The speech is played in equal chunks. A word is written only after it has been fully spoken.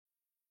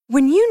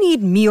When you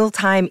need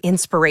mealtime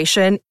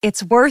inspiration,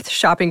 it's worth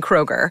shopping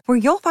Kroger, where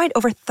you'll find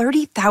over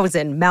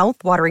 30,000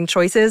 mouth-watering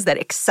choices that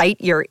excite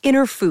your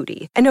inner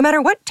foodie. And no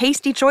matter what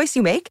tasty choice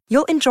you make,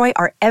 you'll enjoy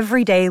our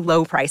everyday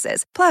low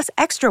prices, plus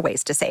extra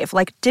ways to save,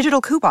 like digital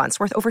coupons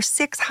worth over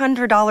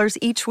 $600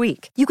 each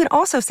week. You can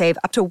also save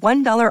up to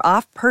 $1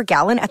 off per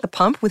gallon at the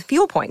pump with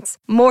fuel points.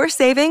 More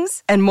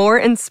savings and more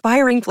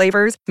inspiring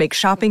flavors make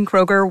shopping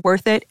Kroger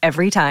worth it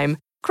every time.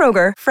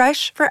 Kroger,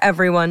 fresh for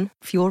everyone.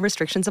 Fuel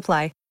restrictions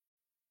apply.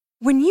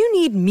 When you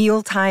need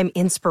mealtime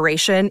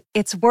inspiration,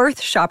 it's worth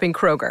shopping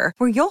Kroger,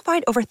 where you'll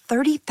find over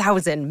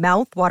 30,000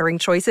 mouth-watering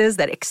choices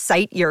that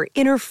excite your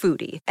inner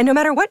foodie. And no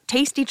matter what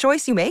tasty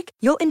choice you make,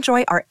 you'll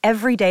enjoy our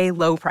everyday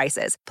low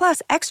prices,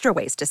 plus extra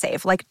ways to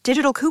save, like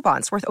digital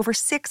coupons worth over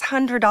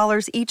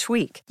 $600 each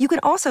week. You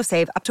can also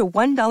save up to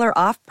 $1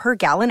 off per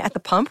gallon at the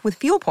pump with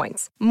fuel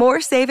points.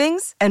 More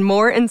savings and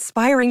more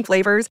inspiring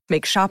flavors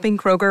make shopping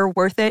Kroger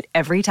worth it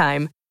every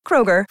time.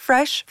 Kroger,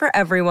 fresh for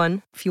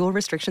everyone. Fuel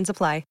restrictions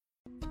apply.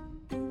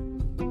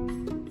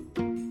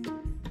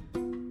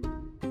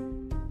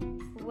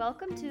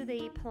 Welcome to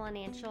the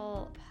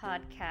Financial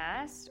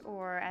Podcast,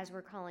 or as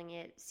we're calling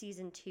it,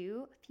 Season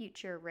 2,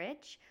 Future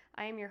Rich.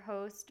 I am your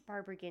host,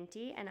 Barbara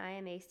Ginty, and I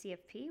am a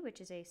CFP, which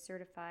is a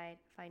Certified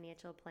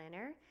Financial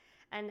Planner.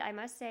 And I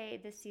must say,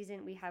 this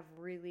season we have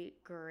really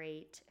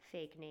great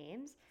fake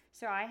names.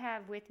 So I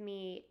have with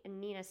me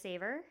Nina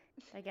Saver.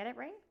 Did I get it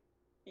right?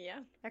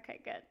 Yeah. Okay,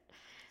 good.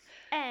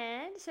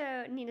 And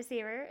so, Nina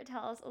Saver,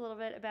 tell us a little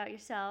bit about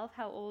yourself,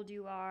 how old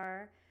you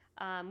are.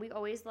 We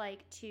always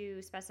like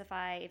to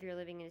specify if you're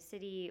living in a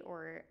city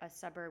or a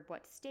suburb,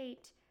 what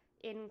state,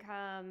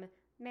 income,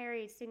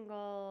 married,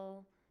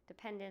 single,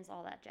 dependents,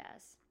 all that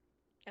jazz.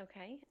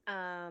 Okay.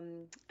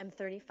 I'm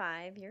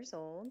 35 years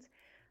old.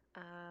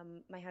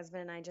 My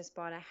husband and I just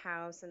bought a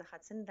house in the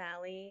Hudson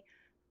Valley.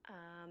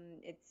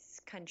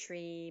 It's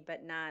country,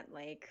 but not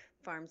like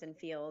farms and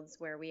fields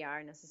where we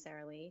are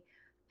necessarily.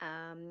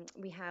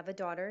 We have a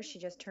daughter. She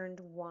just turned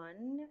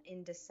 1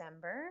 in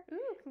December.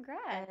 Ooh,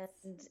 congrats.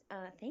 And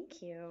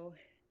thank you.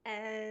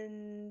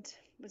 And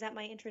was that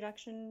my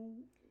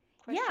introduction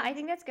question? Yeah, I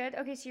think that's good.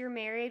 Okay, so you're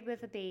married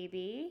with a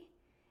baby.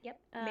 Yep.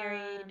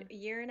 Married a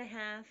year and a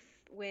half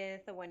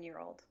with a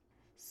 1-year-old.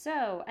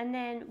 So, and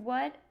then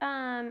what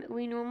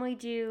we normally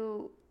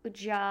do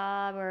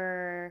job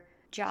or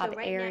job So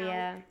right area.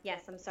 now,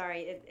 yes, I'm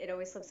sorry. It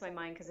always slips my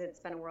mind because it's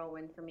been a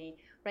whirlwind for me.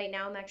 Right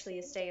now, I'm actually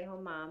a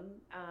stay-at-home mom.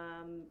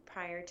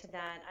 Prior to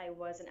that, I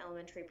was an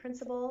elementary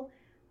principal.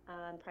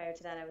 Prior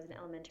to that, I was an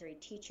elementary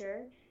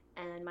teacher.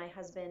 And my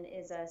husband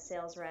is a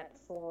sales rep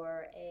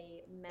for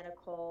a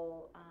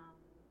medical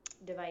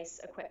device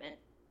equipment.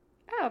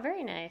 Oh,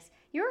 very nice.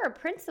 You're a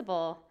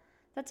principal.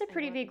 That's a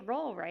pretty big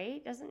role,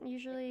 right? Doesn't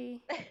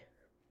usually...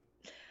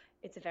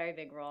 It's a very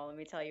big role, let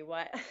me tell you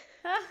what.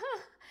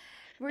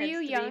 Were you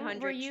young?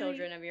 300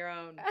 children of your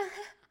own.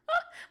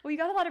 Well, you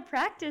got a lot of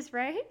practice,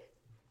 right?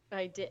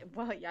 I did.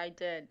 Well, yeah, I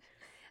did.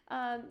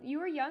 You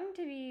were young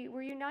to be.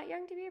 Were you not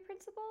young to be a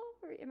principal?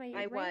 Or am I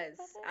right was. about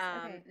this?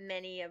 Okay.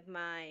 Many of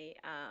my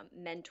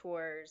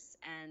mentors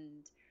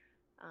and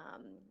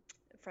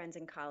friends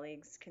and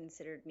colleagues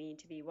considered me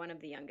to be one of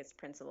the youngest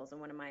principals,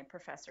 and one of my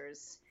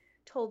professors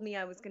told me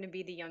I was going to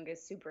be the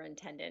youngest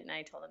superintendent, and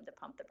I told him to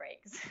pump the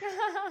brakes.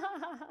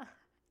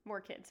 More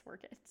kids, more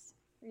kids.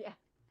 Yeah.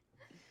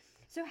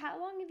 So how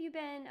long have you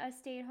been a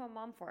stay-at-home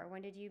mom for?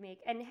 When did you make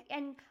and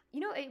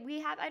you know we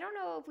have, I don't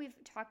know if we've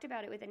talked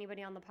about it with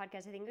anybody on the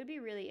podcast. I think it would be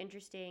really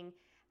interesting.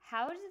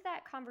 How does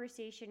that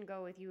conversation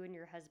go with you and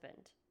your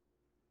husband?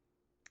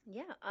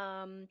 Yeah.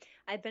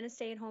 I've been a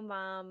stay-at-home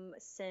mom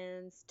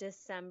since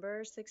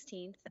December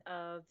 16th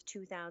of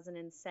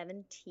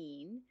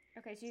 2017.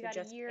 Okay, so you got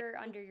a year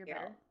under your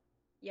belt.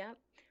 Yep.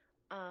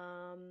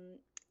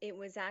 It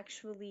was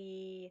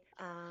actually,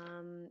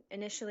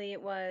 initially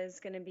it was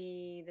going to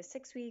be the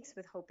 6 weeks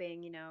with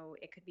hoping,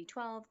 it could be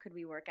 12. Could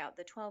we work out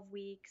the 12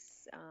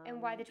 weeks?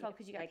 And why the 12?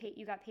 Because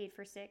you got paid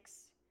for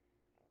 6?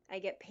 I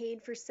get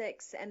paid for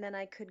 6, and then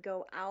I could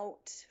go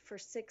out for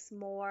 6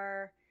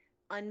 more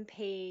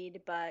unpaid,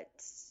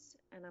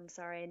 and I'm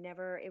sorry,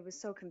 it was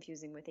so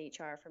confusing with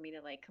HR for me to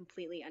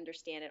completely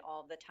understand it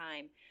all the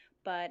time.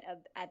 But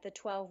at the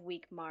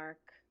 12-week mark,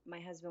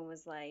 my husband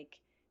was like,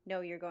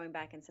 no, you're going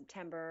back in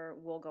September.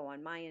 We'll go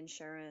on my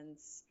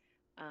insurance.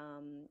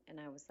 And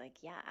I was like,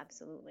 yeah,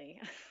 absolutely.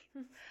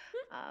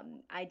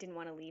 I didn't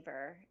want to leave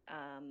her.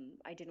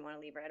 I didn't want to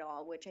leave her at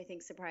all, which I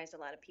think surprised a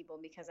lot of people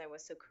because I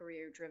was so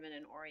career driven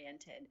and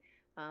oriented,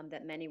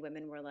 that many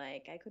women were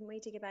like, I couldn't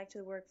wait to get back to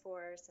the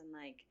workforce and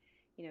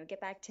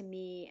get back to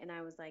me. And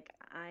I was like,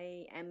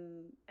 I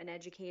am an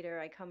educator.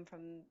 I come from,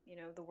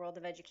 the world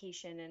of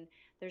education, and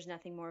there's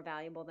nothing more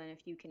valuable than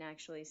if you can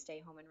actually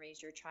stay home and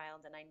raise your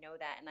child. And I know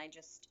that. And I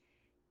just,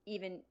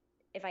 even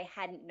if I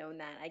hadn't known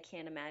that, I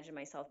can't imagine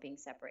myself being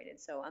separated.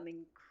 So I'm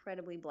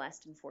incredibly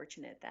blessed and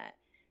fortunate that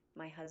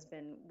my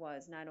husband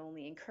was not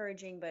only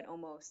encouraging, but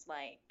almost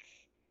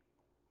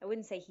I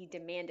wouldn't say he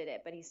demanded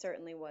it, but he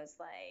certainly was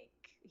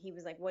he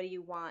was like, what do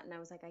you want? And I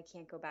was like, I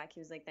can't go back. He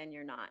was like, then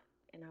you're not.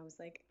 And I was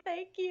like,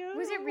 thank you.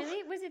 Was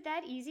it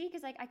that easy?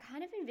 Because like I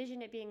kind of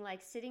envision it being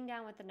like sitting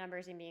down with the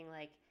numbers and being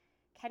like,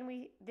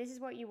 this is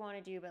what you want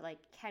to do, but like,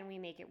 can we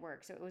make it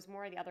work? So it was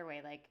more the other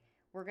way, like,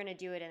 we're going to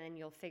do it and then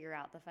you'll figure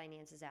out the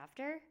finances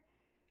after.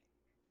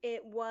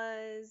 It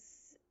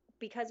was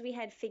because we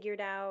had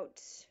figured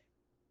out,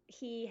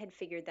 he had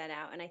figured that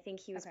out. And I think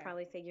he was Okay.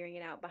 probably figuring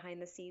it out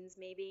behind the scenes,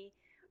 maybe.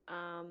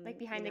 Like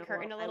behind You the know,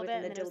 curtain a I little was bit,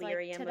 in the and then it was like,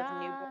 delirium of ta-da!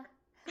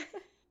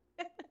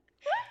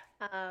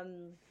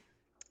 newborn.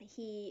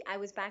 I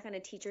was back on a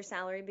teacher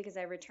salary because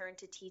I returned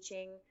to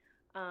teaching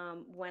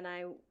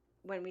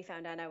when we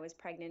found out I was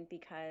pregnant,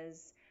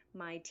 because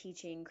my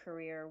teaching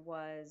career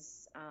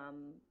was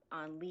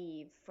on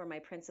leave for my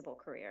principal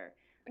career.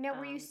 Now,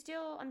 were you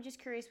still, I'm just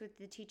curious with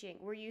the teaching,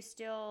 were you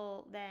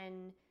still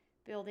then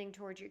building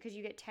towards because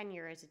you get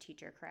tenure as a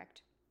teacher,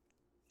 correct?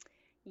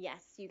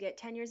 Yes, you get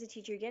tenure as a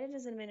teacher. You get it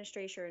as an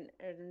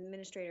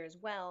administrator as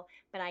well.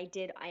 But I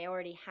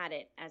already had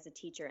it as a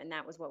teacher, and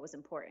that was what was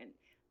important.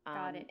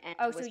 Got it. And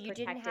Oh, was so you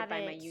didn't protected have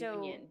by my it.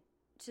 union.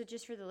 So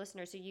just for the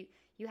listener, so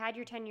you had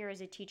your tenure as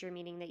a teacher,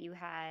 meaning that you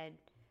had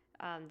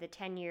the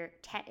tenure.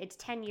 It's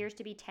 10 years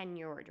to be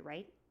tenured,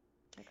 right?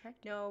 Is that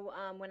correct? No,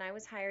 when I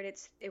was hired,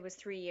 it was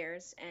 3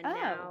 years, and Oh.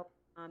 now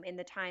in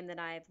the time that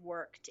I've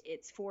worked,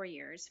 it's 4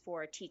 years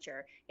for a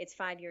teacher. It's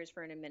 5 years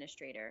for an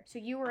administrator. So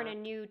you were in a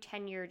new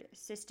tenured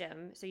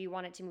system, so you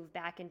wanted to move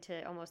back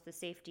into almost the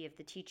safety of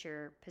the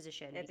teacher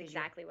position. That's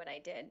exactly what I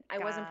did. I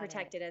Got wasn't it.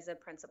 protected as a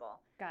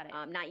principal. Got it.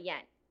 Not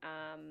yet.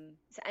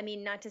 So, I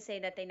mean, not to say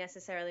that they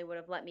necessarily would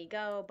have let me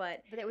go,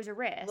 but it was a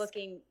risk.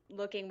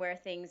 Looking where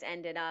things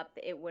ended up,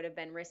 it would have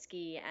been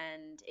risky,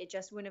 and it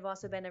just wouldn't have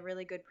also been a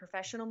really good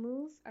professional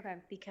move. Okay.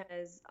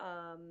 Because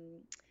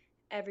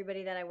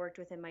everybody that I worked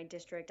with in my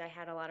district, I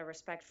had a lot of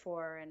respect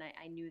for, and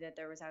I knew that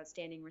there was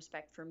outstanding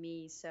respect for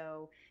me.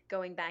 So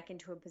going back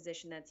into a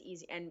position that's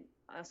easy, and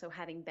also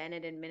having been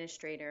an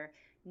administrator,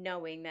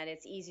 knowing that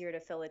it's easier to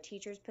fill a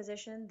teacher's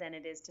position than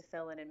it is to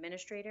fill an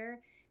administrator.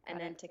 And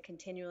then to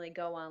continually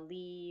go on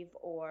leave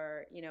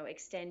or,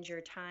 extend your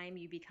time,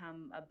 you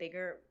become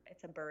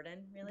it's a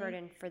burden, really.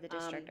 Burden for the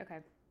district, okay.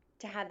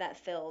 To have that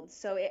filled.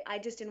 So I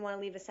just didn't want to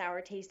leave a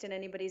sour taste in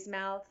anybody's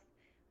mouth.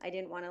 I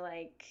didn't want to,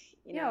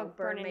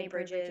 burn my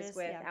bridges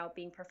without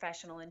being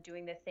professional and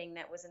doing the thing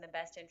that was in the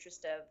best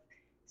interest of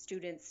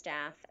students,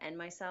 staff, and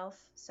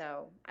myself.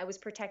 So I was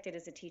protected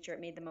as a teacher. It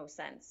made the most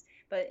sense.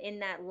 But in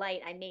that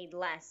light, I made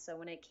less. So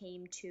when it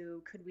came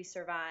to could we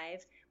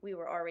survive, we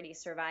were already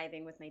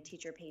surviving with my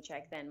teacher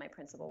paycheck than my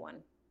principal one.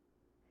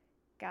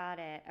 Got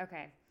it.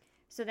 Okay.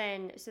 So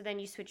then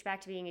you switched back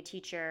to being a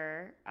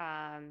teacher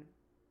and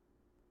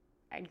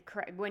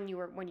when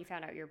you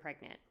found out you were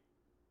pregnant.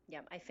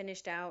 Yeah, I found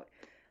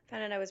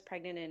out I was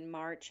pregnant in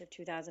March of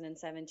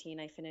 2017.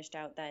 I finished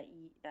out that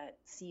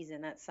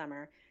season, that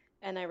summer.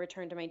 And I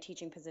returned to my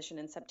teaching position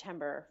in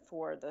September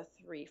for the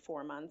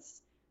 3-4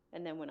 months,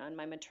 and then went on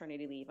my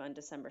maternity leave on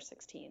December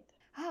 16th.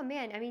 Oh,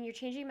 man. I mean, you're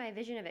changing my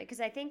vision of it, because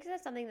I think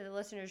that's something that the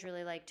listeners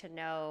really like to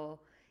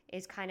know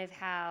is kind of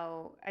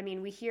how, I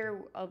mean,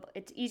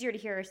 it's easier to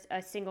hear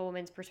a single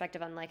woman's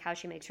perspective on like how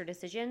she makes her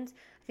decisions.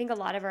 I think a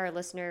lot of our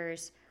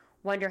listeners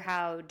wonder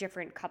how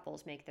different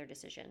couples make their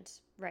decisions,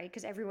 right?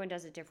 Because everyone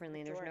does it differently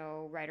and there's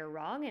no right or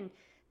wrong. And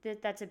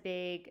that's a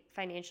big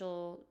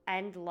financial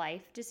and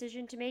life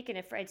decision to make. And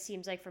it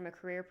seems like from a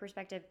career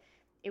perspective,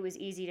 it was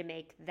easy to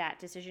make that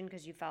decision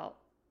because you felt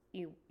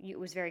it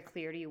was very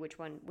clear to you which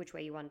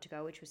way you wanted to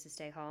go, which was to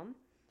stay home.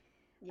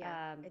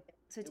 Yeah.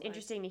 So it's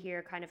interesting to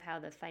hear kind of how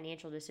the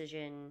financial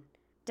decision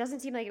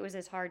doesn't seem like it was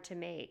as hard to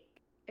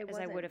make as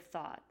I would have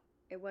thought.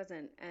 It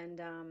wasn't.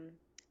 And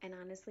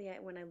honestly,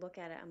 when I look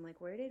at it, I'm like,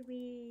 where did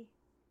we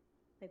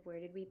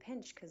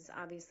pinch? Because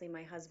obviously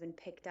my husband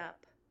picked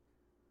up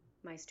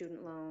my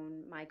student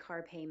loan, my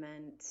car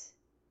payment,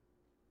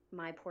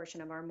 my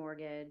portion of our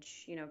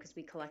mortgage, because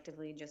we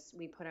collectively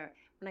we put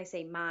when I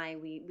say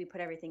we put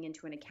everything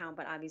into an account,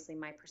 but obviously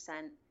my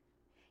percent.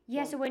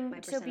 Yeah, so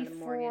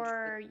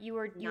before you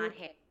were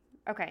hit.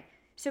 Okay.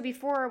 So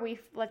before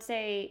let's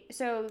say,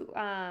 so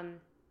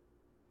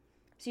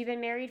you've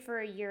been married for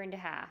a year and a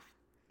half.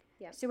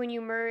 Yeah. So when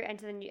you merged,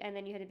 and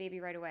then you had a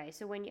baby right away.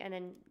 So and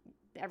then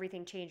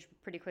everything changed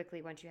pretty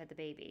quickly once you had the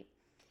baby.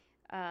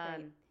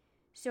 Right.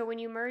 So when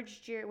you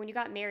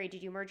got married,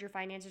 did you merge your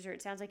finances, or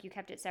it sounds like you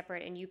kept it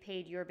separate and you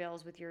paid your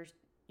bills with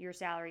your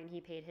salary and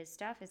he paid his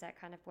stuff? Is that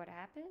kind of what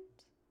happened?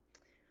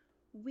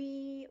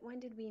 When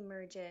did we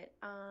merge it?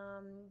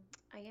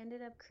 I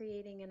ended up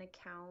creating an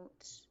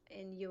account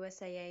in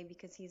USAA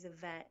because he's a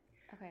vet.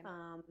 Okay.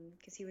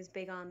 Because he was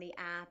big on the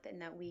app and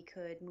that we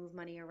could move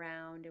money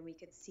around and we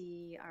could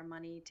see our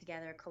money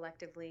together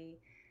collectively.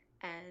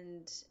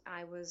 And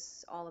I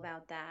was all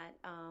about that.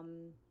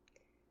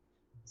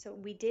 So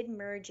we did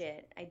merge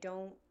it.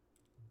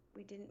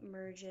 We didn't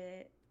merge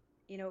it.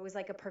 It was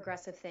like a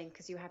progressive thing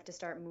because you have to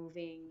start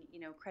moving,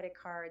 credit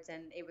cards,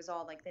 and it was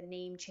all like the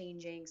name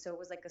changing. So it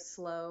was like a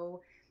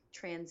slow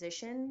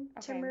transition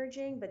to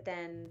merging. But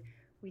then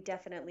we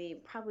definitely,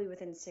 probably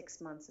within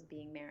 6 months of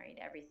being married,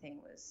 everything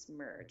was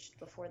merged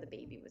before the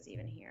baby was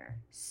even here.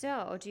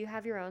 So, do you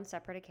have your own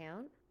separate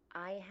account?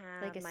 I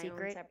Like have a my own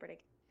secret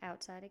separate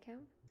outside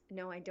account?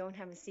 No, I don't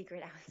have a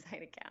secret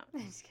outside account.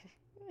 I'm just kidding.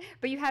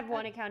 But you have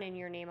one account in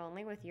your name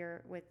only with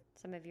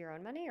some of your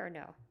own money, or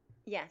no?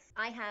 Yes,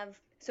 I have.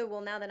 So,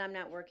 well, now that I'm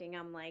not working,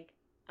 I'm like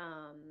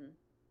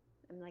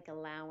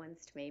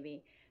allowanced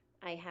maybe.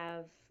 I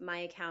have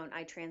my account,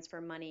 I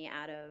transfer money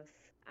out of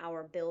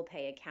our bill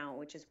pay account,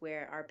 which is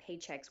where our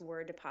paychecks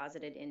were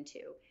deposited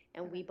into,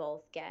 and Okay.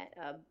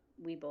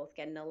 we both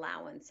get an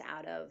allowance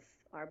out of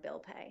our bill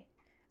pay.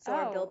 So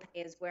our bill Oh,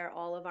 pay is where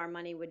all of our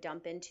money would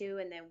dump into,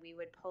 and then we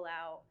would pull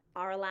out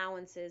our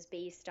allowances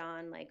based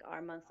on like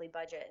our monthly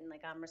budget, and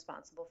like I'm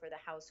responsible for the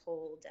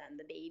household and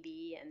the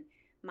baby and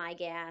my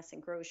gas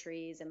and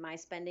groceries and my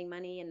spending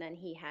money, and then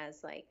he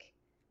has like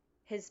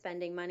his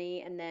spending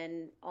money, and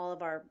then all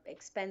of our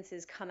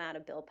expenses come out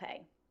of bill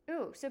pay.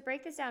 ooh. So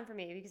break this down for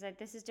me because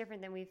this is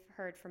different than we've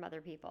heard from other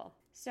people.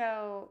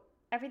 So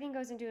everything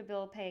goes into a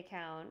bill pay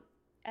account,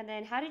 and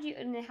then how do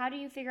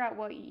you figure out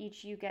what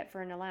each you get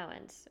for an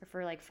allowance or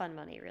for like fun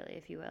money, really,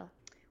 if you will?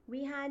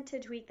 We had to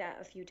tweak that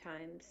a few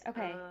times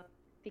Okay.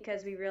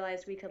 because we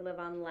realized we could live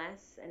on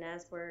less, and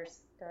as we're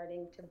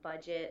starting to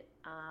budget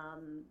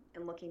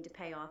and looking to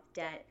pay off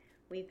debt,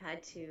 we've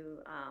had to,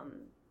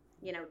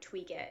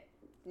 tweak it.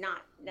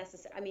 Not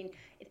necessarily, I mean,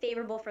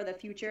 favorable for the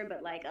future,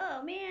 but like,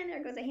 oh man,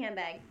 there goes a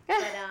handbag.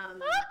 But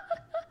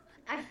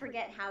I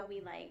forget how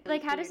we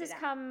Like, how does figured this it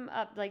out. come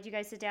up? Like, do you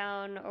guys sit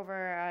down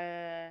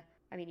over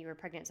I mean, you were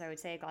pregnant, so I would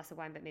say a glass of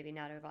wine, but maybe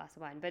not a glass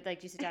of wine. But like,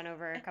 do you sit down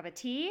over a cup of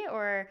tea,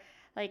 or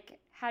like,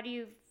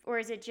 or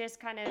is it just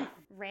kind of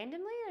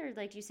randomly, or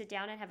like, do you sit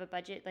down and have a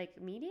budget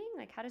like meeting?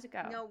 Like, how does it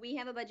go? No, we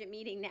have a budget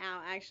meeting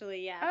now,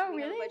 actually. Yeah. Oh,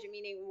 We have a really? budget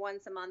meeting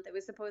once a month. It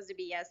was supposed to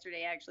be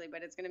yesterday, actually,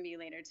 but it's going to be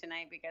later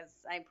tonight because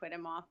I put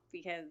him off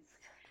because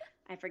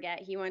I forget.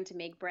 He wanted to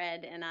make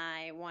bread, and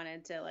I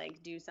wanted to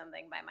like do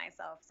something by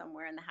myself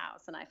somewhere in the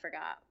house, and I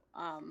forgot.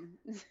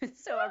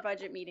 So our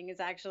budget meeting is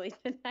actually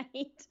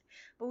tonight.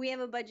 But we have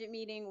a budget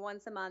meeting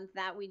once a month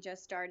that we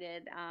just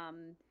started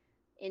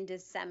in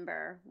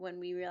December when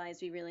we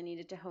realized we really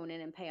needed to hone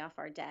in and pay off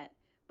our debt.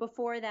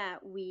 Before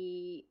that,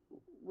 we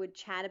would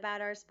chat about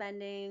our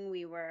spending.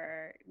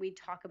 We'd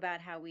talk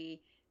about how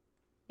we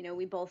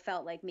both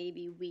felt like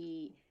maybe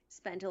we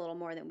spent a little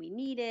more than we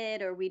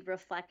needed, or we'd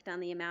reflect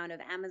on the amount of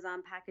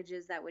Amazon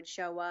packages that would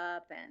show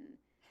up, and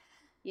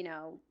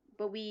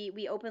but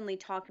we openly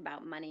talk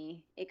about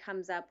money. It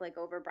comes up like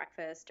over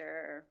breakfast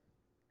or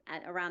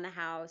around the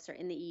house or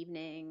in the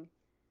evening.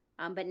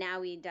 But now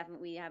we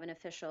have an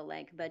official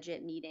like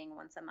budget meeting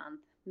once a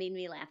month. Made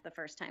me laugh the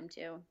first time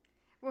too.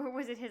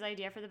 Was it his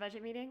idea for the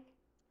budget meeting?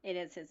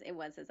 It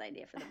was his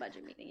idea for the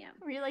budget meeting, yeah.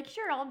 Were you like,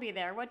 sure, I'll be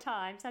there. What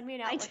time? Send me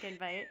an Outlook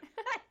invite.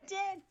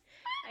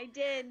 I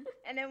did.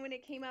 And then when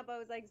it came up, I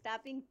was like,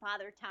 stop being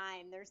father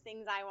time. There's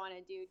things I want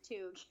to do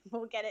too.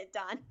 We'll get it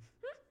done.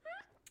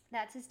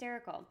 That's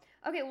hysterical.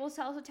 Okay, well,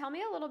 so tell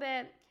me a little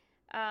bit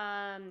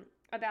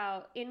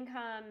about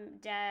income,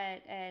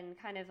 debt, and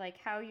kind of like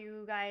how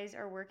you guys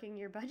are working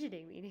your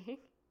budgeting meeting.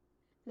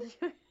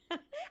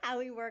 How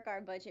we work our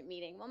budget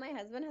meeting. Well, my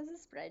husband has a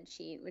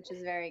spreadsheet, which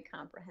is very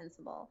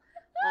comprehensive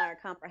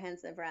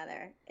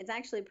rather. It's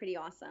actually pretty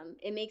awesome.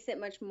 It makes it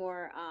much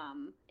more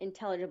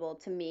intelligible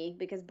to me,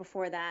 because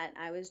before that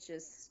I was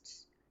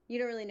just, you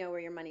don't really know where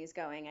your money's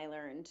going. I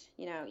learned,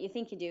 you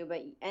think you do,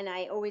 and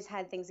I always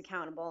had things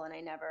accountable, and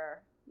I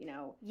never,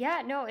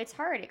 Yeah, no, it's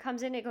hard. It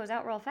comes in, it goes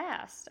out real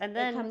fast. And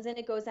then it comes in,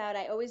 it goes out.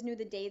 I always knew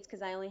the dates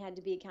because I only had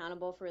to be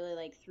accountable for really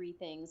like three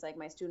things, like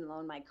my student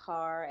loan, my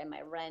car, and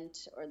my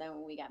rent, or then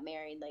when we got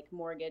married, like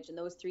mortgage. And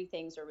those three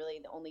things are really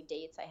the only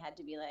dates I had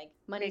to be like,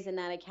 money's in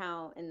that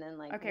account, and then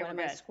like, Okay, what am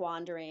we're I good.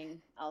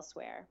 squandering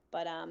elsewhere?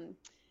 But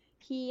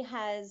he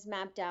has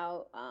mapped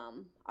out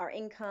our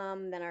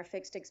income, then our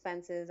fixed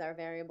expenses, our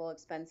variable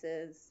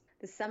expenses,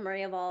 the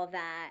summary of all of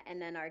that,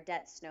 and then our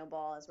debt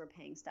snowball as we're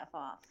paying stuff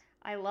off.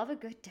 I love a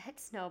good debt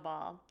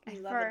snowball.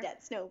 You love a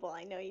debt snowball.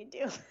 I know you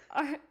do.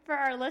 For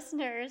our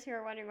listeners who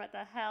are wondering what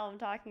the hell I'm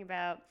talking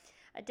about,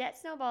 a debt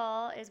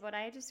snowball is what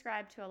I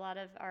describe to a lot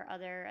of our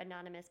other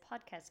anonymous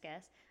podcast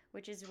guests,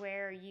 which is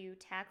where you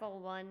tackle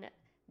one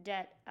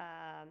debt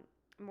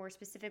more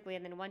specifically,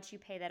 and then once you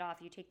pay that off,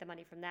 you take the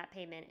money from that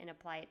payment and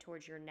apply it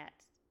towards your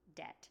net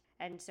debt.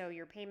 And so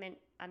your payment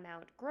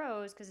amount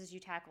grows because as you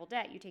tackle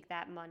debt, you take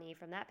that money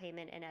from that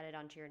payment and add it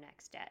onto your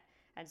next debt.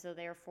 And so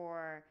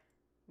therefore,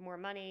 more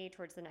money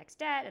towards the next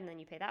debt, and then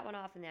you pay that one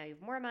off, and now you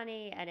have more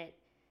money, and it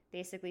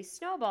basically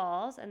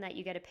snowballs, and that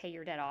you get to pay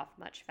your debt off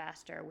much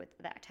faster with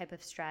that type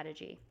of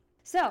strategy.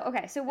 So,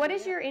 okay, so what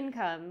is your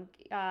income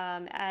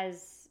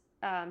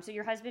so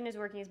your husband is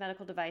working as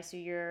medical device, so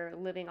you're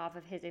living off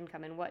of his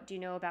income, and what do you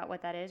know about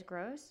what that is,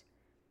 gross?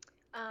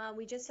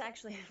 We just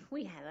actually,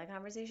 we had that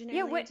conversation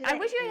Yeah, earlier today. I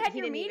wish you had He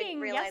your didn't even meeting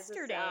realize this,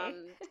 yesterday.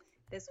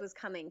 This was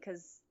coming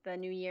because the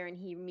new year and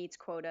he meets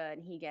quota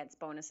and he gets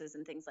bonuses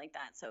and things like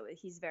that. So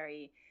he's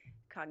very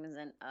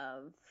cognizant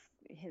of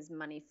his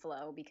money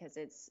flow because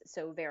it's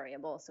so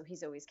variable. So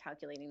he's always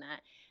calculating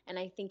that. And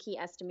I think he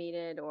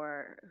estimated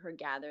or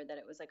gathered that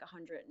it was like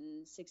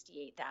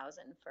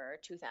 168,000 for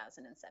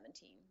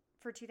 2017.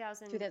 For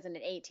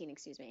 2018,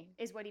 excuse me.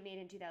 Is what he made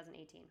in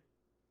 2018.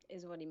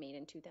 Is what he made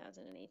in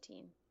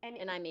 2018.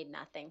 And I made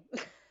nothing.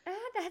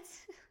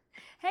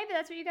 Hey, but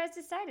that's what you guys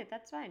decided.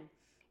 That's fine.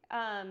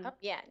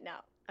 Yeah, no.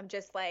 I'm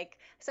just like,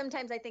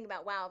 sometimes I think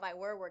about, wow, if I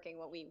were working,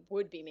 what we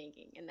would be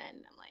making. And then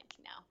I'm like,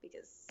 no,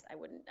 because I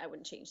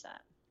wouldn't change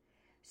that.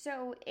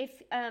 So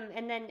if,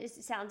 and then it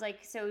sounds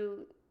like,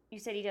 so you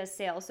said he does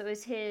sales. So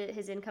is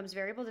his income's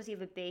variable? Does he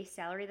have a base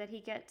salary that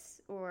he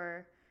gets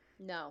or?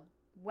 No.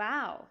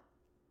 Wow.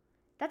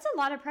 That's a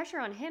lot of pressure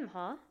on him,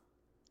 huh?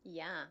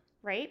 Yeah.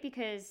 Right?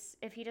 Because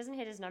if he doesn't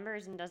hit his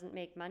numbers and doesn't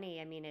make money,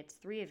 I mean, it's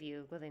 3 of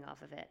you living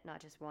off of it, not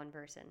just one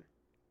person.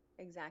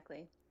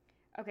 Exactly.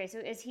 Okay, so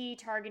is he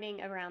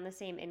targeting around the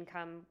same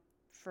income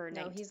for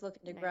No, he's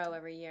looking to grow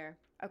every year.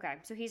 Okay,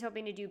 so he's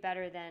hoping to do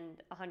better than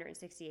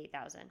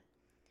 168,000.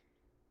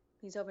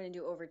 He's hoping to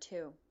do over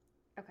 2.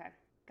 Okay,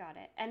 got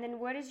it. And then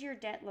what does your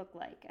debt look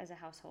like as a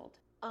household?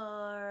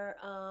 Our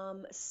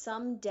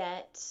some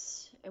debt,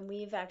 and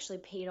we've actually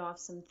paid off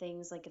some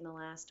things like in the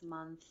last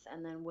month,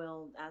 and then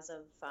we'll as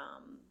of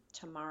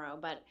tomorrow.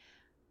 But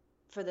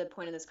for the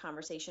point of this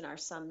conversation, our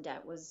sum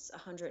debt was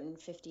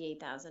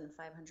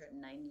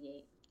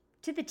 158,598.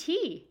 To the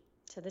T.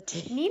 To the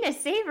T. Nina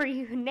Saver,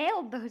 you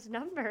nailed those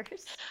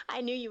numbers. I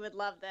knew you would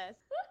love this.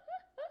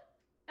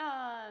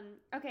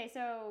 Okay,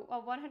 so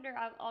 100.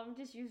 I'll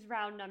just use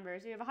round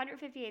numbers. You have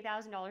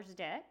 $158,000 of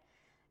debt.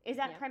 Is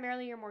that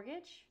primarily your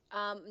mortgage?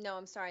 No,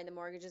 I'm sorry. The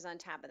mortgage is on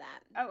top of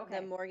that. Oh, okay.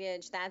 The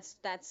mortgage,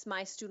 that's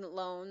my student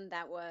loan.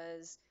 That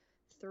was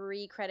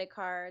 3 credit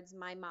cards,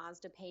 my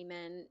Mazda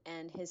payment,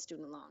 and his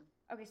student loan.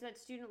 Okay, so that's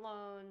student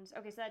loans.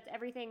 Okay, so that's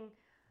everything.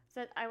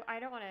 So I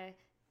don't want to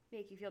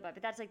make you feel bad,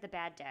 but that's like the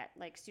bad debt,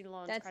 like student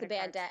loans, that's credit the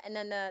bad cards. debt. And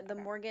then the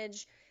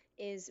mortgage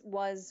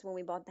was when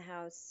we bought the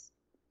house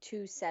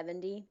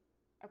 $270.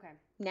 Okay.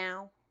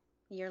 Now,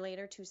 a year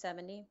later,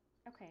 $270.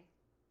 Okay.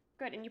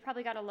 Good. And you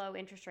probably got a low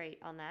interest rate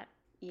on that.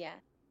 Yeah,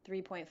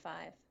 3.5.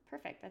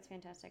 Perfect. That's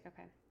fantastic.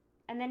 Okay.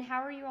 And then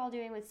how are you all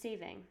doing with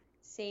saving?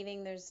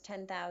 Saving, there's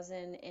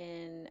 $10,000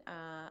 in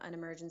an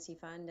emergency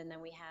fund, and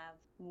then we have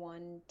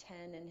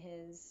 $110 in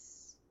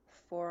his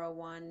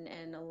 401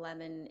 and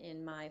 $11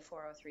 in my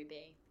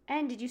 403b.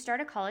 And did you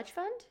start a college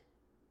fund?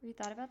 Have you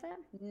thought about that?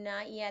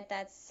 Not yet.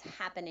 That's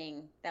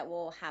happening. That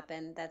will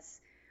happen. That's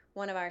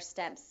one of our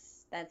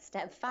steps. That's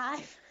step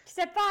 5.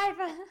 Step 5.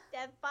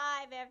 Step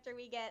 5 after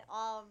we get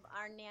all of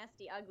our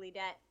nasty, ugly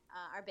debt,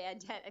 our bad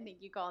debt, I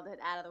think you called it,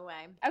 out of the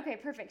way. Okay,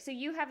 perfect. So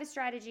you have a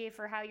strategy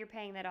for how you're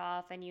paying that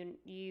off, and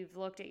you've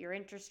looked at your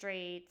interest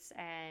rates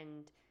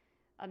and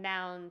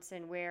amounts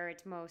and where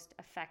it's most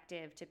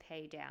effective to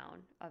pay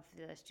down of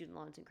the student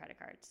loans and credit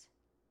cards.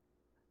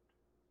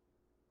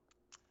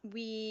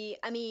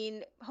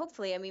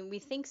 Hopefully, we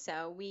think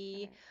so.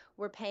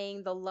 We're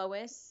paying the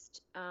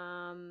lowest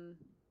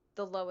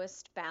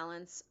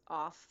balance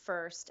off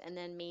first, and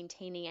then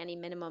maintaining any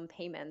minimum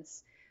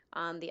payments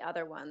on the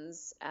other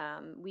ones.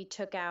 We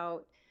took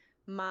out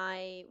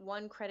my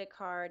one credit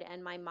card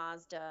and my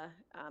Mazda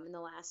in the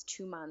last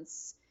 2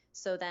 months.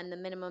 So then the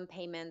minimum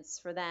payments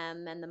for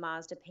them and the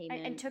Mazda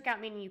payment. And took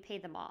out meaning you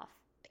paid them off.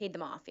 Paid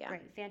them off, yeah.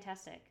 Great,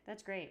 fantastic.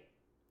 That's great.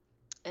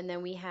 And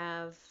then we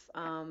have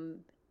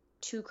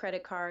 2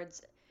 credit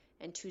cards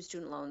and 2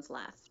 student loans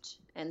left.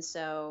 And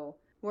so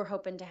we're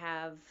hoping to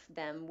have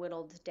them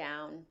whittled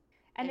down.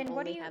 And then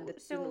what do you have the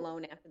student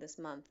loan after this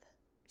month?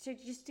 So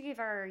just to give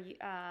our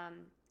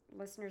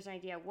listeners an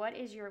idea, what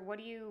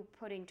are you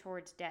putting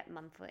towards debt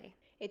monthly?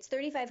 It's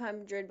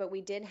 $3,500, but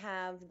we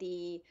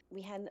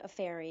had a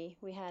ferry.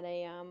 We had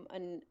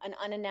an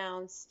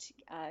unannounced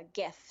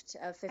gift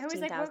of $15,000. I was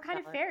like, what kind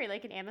of ferry?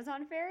 Like an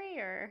Amazon ferry,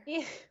 or?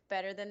 Yeah,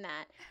 better than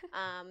that.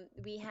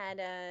 We had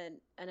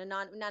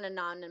not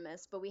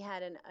anonymous, but we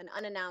had an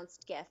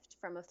unannounced gift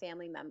from a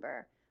family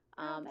member.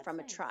 From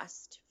a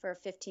trust for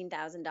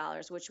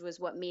 $15,000, which was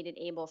what made it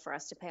able for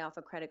us to pay off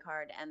a credit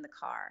card and the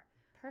car.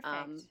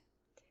 Perfect.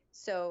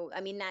 So,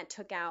 that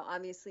took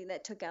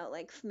out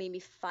like maybe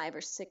 5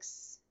 or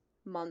 6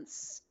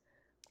 months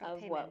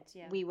of what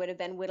we would have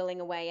been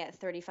whittling away at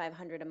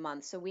 $3,500 a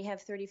month. So we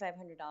have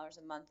 $3,500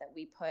 a month that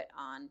we put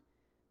on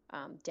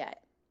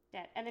debt.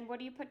 And then what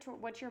do you put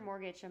what's your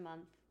mortgage a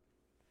month?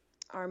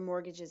 Our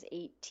mortgage is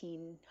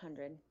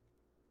 $1,800.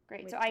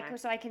 Great. So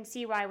I can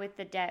see why with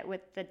the debt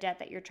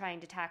that you're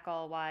trying to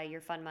tackle, why your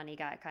fund money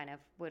got kind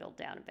of whittled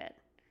down a bit.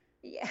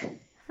 Yeah.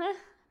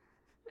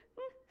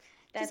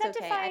 That's just have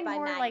to find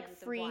more like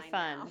free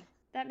fund. Now.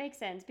 That makes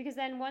sense, because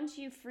then once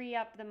you free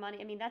up the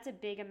money, that's a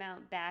big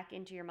amount back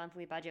into your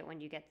monthly budget when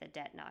you get the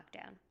debt knocked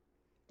down.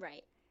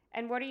 Right.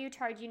 And what are you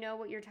do you know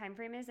what your time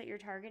frame is that you're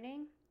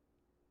targeting?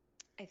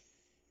 I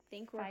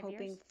think we're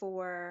hoping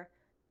for,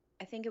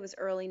 I think it was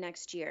early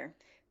next year,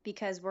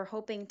 because we're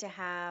hoping to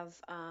have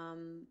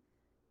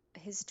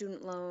his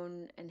student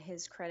loan and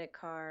his credit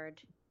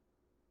card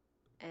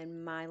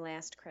and my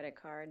last credit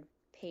card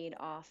paid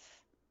off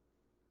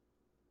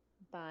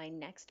by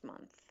next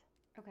month.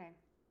 Okay.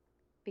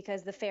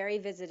 Because the fairy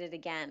visited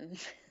again.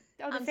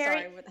 Oh, I'm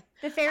sorry.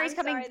 The fairy's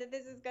coming. I'm sorry that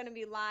this is going to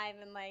be live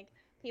and like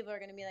people are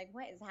going to be like,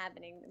 "What is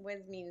happening?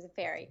 What means a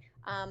fairy?"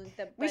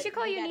 We should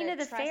call you Nina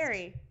the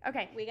fairy.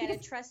 Okay. We got a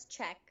trust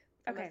check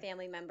from a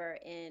family member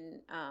in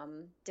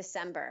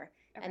December,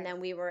 and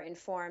then we were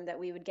informed that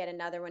we would get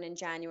another one in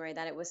January.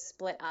 That it was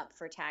split up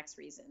for tax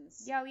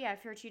reasons. Yeah.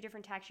 For 2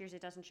 different tax years,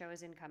 it doesn't show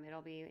as income.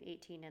 It'll be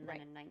 18 and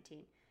then in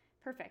 19.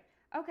 Perfect.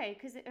 Okay,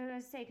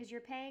 because you're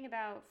paying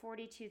about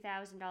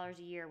 $42,000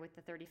 a year with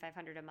the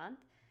 $3,500 a month.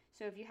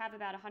 So if you have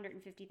about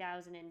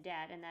 $150,000 in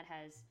debt and that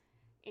has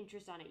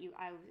interest on it,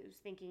 I was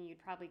thinking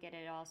you'd probably get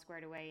it all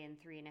squared away in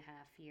 3.5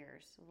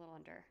 years, a little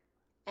under.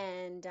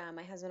 And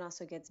my husband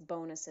also gets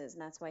bonuses,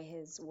 and that's why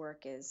his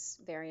work is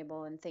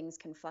variable and things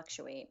can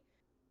fluctuate.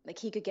 Like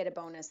he could get a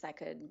bonus that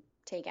could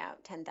take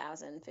out $10,000,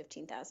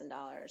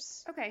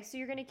 $15,000. Okay, so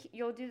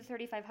you'll do the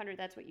 $3,500.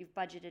 That's what you've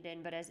budgeted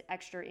in, but as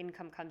extra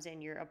income comes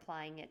in, you're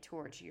applying it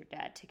towards your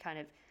debt to kind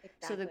of.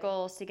 Exactly. So the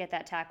goal is to get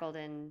that tackled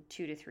in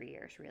 2 to 3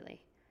 years, really.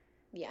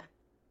 Yeah.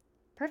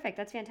 Perfect.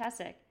 That's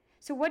fantastic.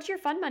 So what's your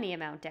fun money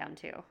amount down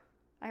to?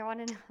 I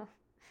want to know.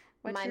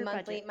 What's your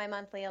budget? My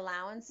monthly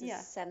allowance is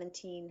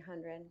 $1,700.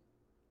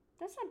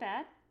 That's not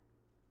bad.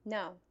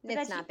 No,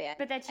 it's not bad.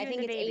 But that's I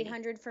think it's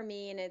 $800 for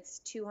me and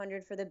it's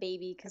 $200 for the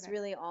baby because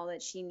really all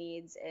that she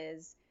needs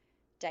is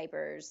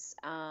diapers.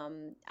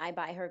 I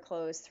buy her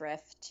clothes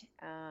thrift.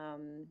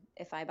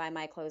 If I buy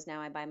my clothes now,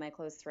 I buy my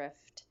clothes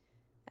thrift.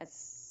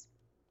 That's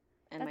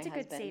my husband. That's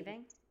a good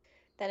saving.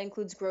 That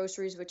includes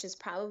groceries, which is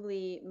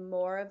probably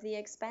more of the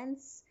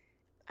expense.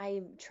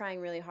 I'm trying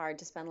really hard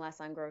to spend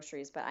less on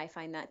groceries, but I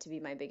find that to be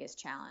my biggest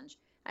challenge.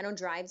 I don't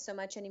drive so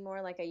much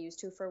anymore like I used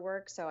to for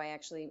work, so I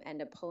actually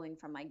end up pulling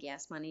from my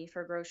gas money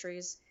for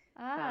groceries.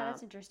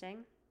 That's interesting.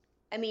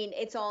 I mean,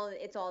 it's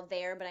all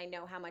there, but I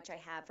know how much I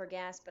have for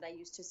gas. But I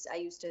used to,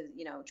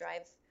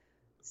 drive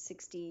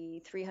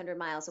 300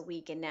 miles a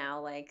week, and now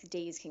like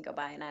days can go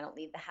by and I don't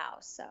leave the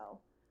house, so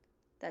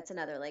that's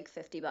another like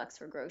 $50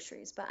 for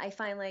groceries. But I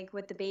find like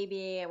with the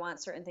baby, I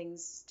want certain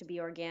things to be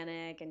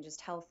organic and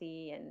just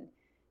healthy and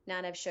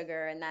not have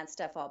sugar, and that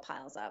stuff all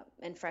piles up,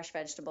 and fresh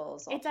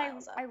vegetables all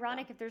piles up. It's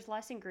ironic if there's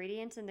less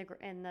ingredients in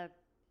the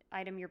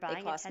item you're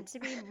buying, it tends to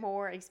be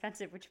more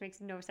expensive, which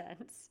makes no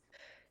sense.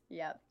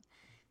 Yep.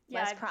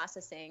 Less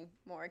processing,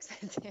 more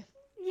expensive.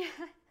 Yeah.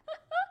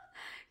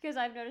 Because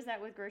I've noticed that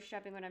with grocery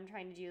shopping when I'm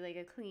trying to do like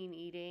a clean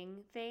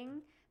eating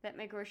thing, that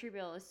my grocery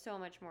bill is so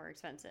much more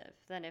expensive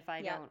than if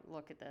I don't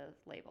look at the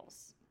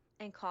labels.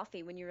 And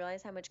coffee, when you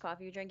realize how much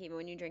coffee you drink, even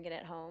when you drink it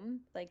at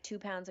home, like 2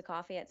 pounds of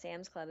coffee at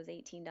Sam's Club is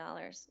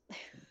 $18.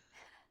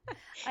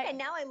 And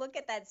now I look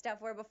at that stuff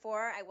where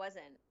before I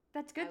wasn't.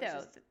 That's good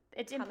though.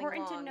 It's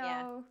important to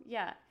know.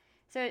 Yeah.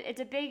 So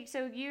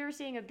so you're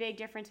seeing a big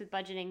difference with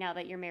budgeting now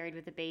that you're married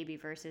with a baby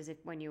versus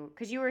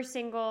because you were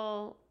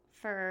single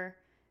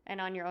and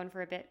on your own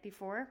for a bit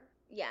before?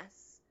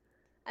 Yes.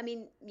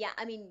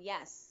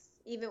 Yes.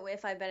 Even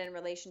if I've been in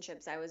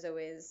relationships, I was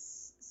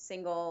always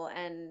single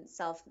and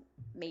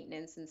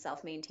self-maintenance and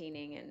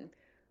self-maintaining, and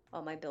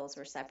all my bills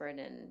were separate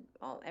and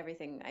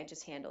everything I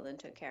just handled and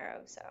took care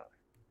of. So,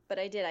 but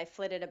I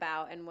flitted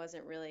about and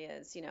wasn't really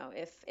as,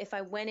 if I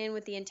went in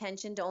with the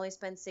intention to only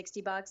spend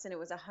 $60 and it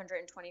was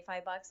 $125,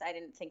 I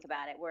didn't think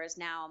about it. Whereas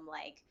now I'm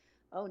like,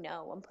 oh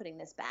no, I'm putting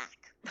this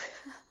back.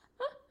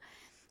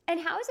 And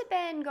how has it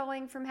been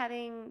going from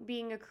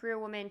being a career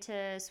woman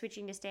to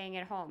switching to staying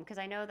at home? Because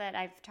I know that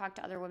I've talked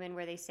to other women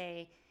where they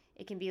say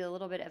it can be a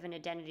little bit of an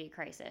identity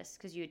crisis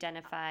because you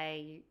identify,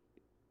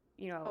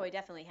 Oh, I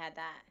definitely had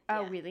that.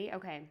 Oh, really?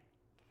 Okay.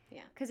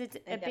 Yeah. Because it's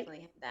I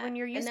definitely had that. When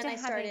you're used to having... And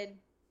then I started...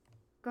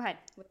 Go ahead.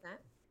 With that?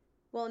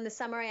 Well, in the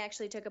summer, I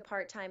actually took a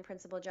part-time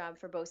principal job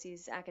for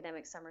BOCES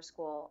Academic Summer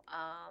School.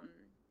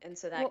 And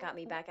so that got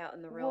me back out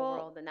in the real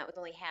world. And that was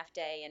only half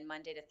day and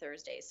Monday to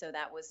Thursday. So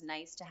that was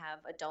nice to have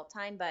adult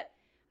time. But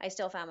I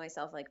still found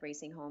myself like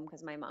racing home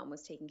because my mom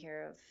was taking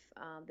care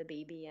of the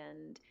baby.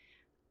 And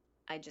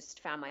I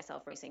just found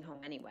myself racing home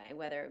anyway,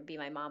 whether it be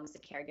my mom was the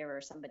caregiver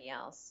or somebody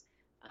else,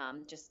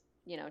 just,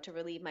 to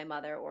relieve my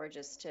mother or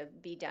just to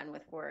be done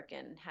with work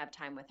and have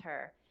time with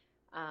her.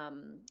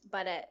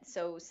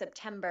 So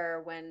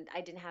September, when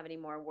I didn't have any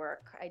more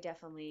work, I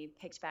definitely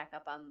picked back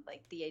up on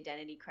like the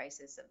identity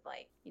crisis of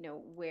like,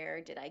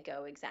 where did I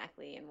go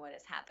exactly and what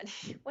is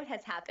happening, what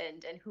has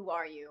happened and who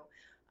are you?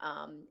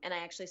 And I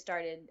actually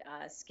started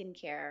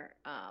skincare,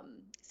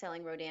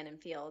 selling Rodan and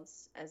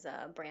Fields as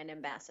a brand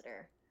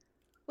ambassador,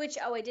 which,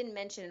 I didn't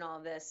mention in all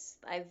of this.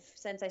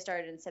 Since I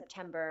started in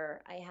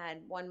September, I had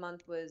 1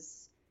 month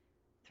was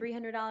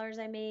 $300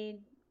 I made.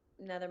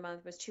 Another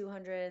month was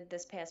 $200.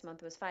 This past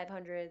month was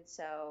 $500.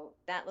 So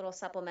that little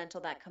supplemental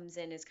that comes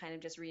in is kind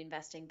of just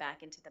reinvesting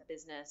back into the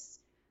business,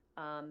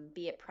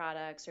 be it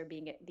products or be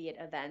it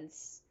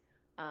events.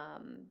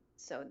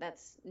 So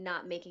that's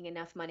not making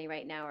enough money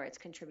right now, or it's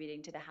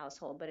contributing to the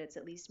household, but it's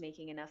at least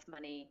making enough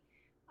money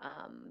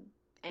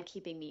and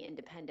keeping me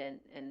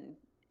independent and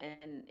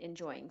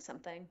enjoying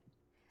something.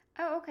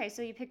 Oh, okay.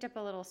 So you picked up a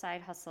little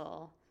side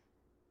hustle.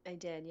 I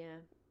did, yeah.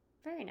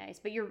 Very nice.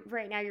 But you're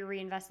right now you're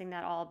reinvesting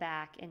that all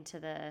back into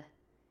the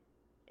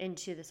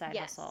side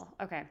Yes. hustle.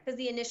 Okay. Because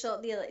the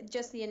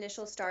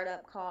initial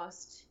startup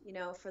cost,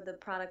 for the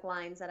product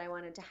lines that I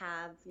wanted to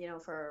have,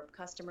 for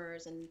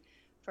customers and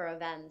for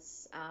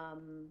events,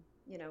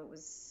 it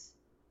was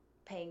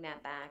paying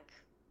that back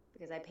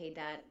because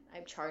I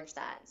charged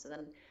that. So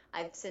then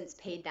I've since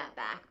paid that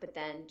back, but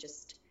then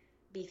just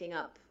beefing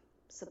up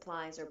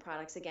supplies or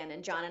products again.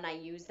 And John and I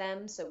use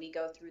them, so we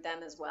go through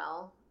them as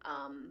well.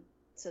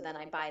 So then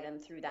I buy them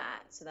through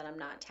that, so that I'm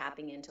not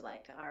tapping into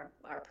like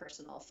our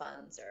personal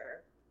funds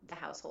or the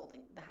household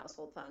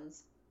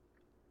funds.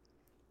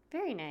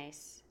 Very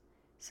nice.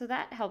 So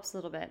that helps a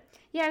little bit.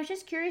 Yeah, I was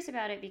just curious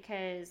about it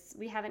because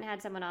we haven't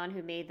had someone on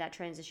who made that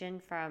transition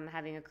from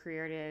having a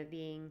career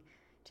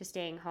to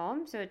staying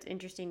home. So it's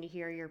interesting to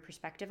hear your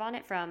perspective on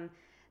it from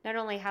not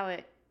only how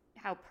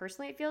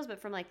personally it feels, but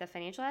from like the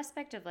financial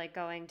aspect of like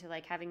going to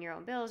like having your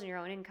own bills and your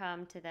own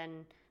income to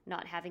then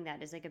not having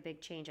that is like a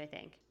big change, I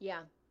think.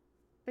 Yeah.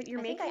 But you're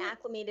I think making I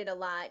acclimated a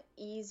lot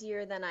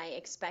easier than I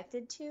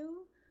expected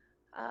to,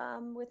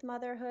 with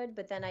motherhood,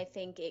 but then I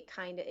think it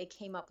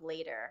came up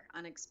later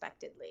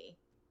unexpectedly.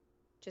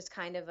 Just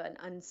kind of an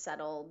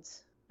unsettled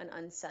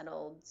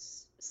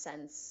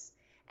sense.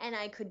 And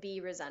I could be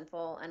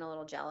resentful and a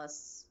little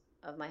jealous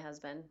of my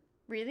husband.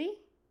 really?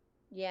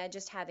 Yeah,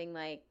 just having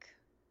like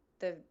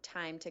the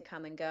time to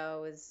come and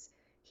go as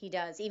he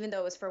does, even though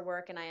it was for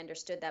work and I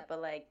understood that,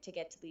 but like to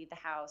get to leave the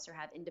house or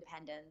have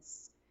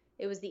independence.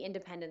 It was the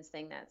independence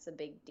thing that's a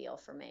big deal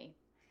for me.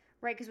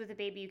 Right, because with a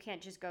baby you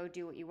can't just go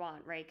do what you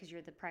want, right? Because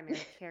you're the primary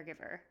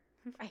caregiver.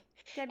 Right.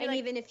 Gotta be And like,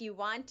 even if you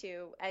want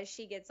to, as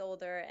she gets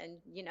older and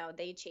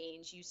they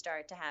change, you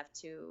start to have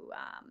to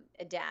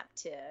adapt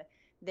to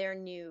their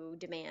new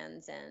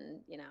demands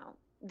and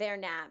their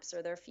naps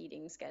or their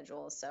feeding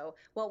schedules. So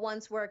what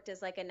once worked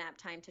as like a nap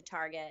time to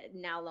Target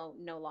now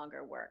no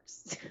longer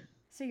works.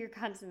 so you're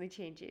constantly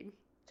changing.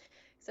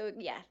 So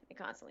yeah, it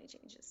constantly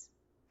changes.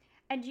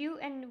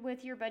 And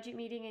with your budget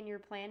meeting and your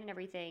plan and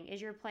everything,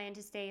 is your plan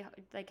to stay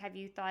like have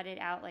you thought it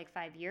out like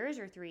 5 years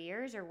or 3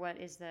 years or what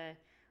is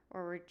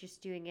or we're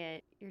just doing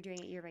it you're doing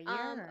it year by year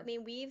I or?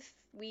 mean,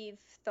 we've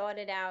thought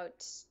it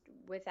out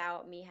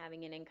without me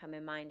having an income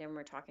in mind, and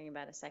we're talking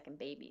about a second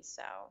baby.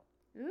 So,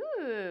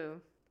 Ooh.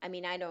 I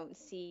mean,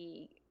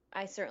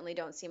 I certainly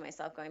don't see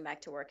myself going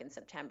back to work in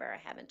September.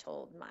 I haven't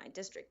told my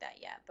district that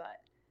yet, but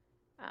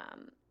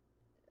um,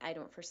 I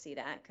don't foresee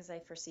that because I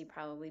foresee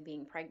probably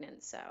being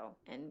pregnant. So,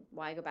 and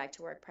why go back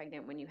to work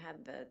pregnant when you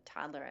have the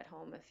toddler at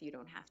home if you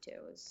don't have to?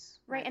 Is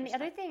my Right, and the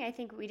other perspective. thing I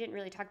think we didn't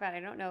really talk about, I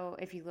don't know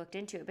if you looked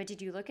into it, but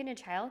did you look into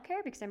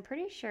childcare? Because I'm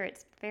pretty sure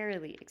it's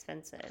fairly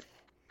expensive.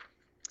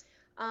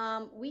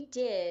 We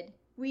did.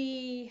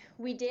 We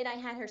did. I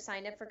had her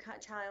sign up for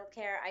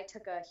childcare. I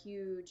took a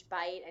huge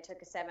bite. I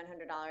took a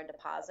 $700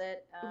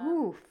 deposit.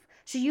 Oof.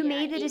 So you Yeah, I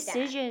made the ate that.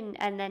 decision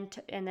and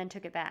then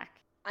took it back.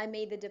 I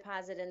made the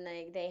deposit, and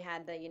they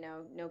had the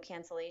no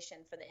cancellation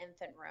for the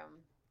infant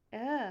room.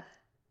 Ugh.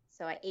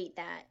 So I ate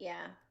that.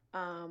 Yeah.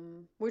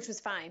 Which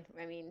was fine.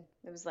 I mean,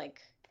 it was like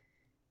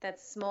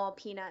that's small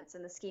peanuts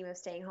in the scheme of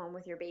staying home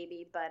with your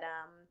baby, but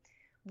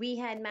we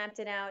had mapped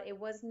it out. It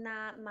was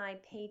not my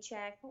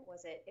paycheck. What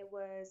was it? It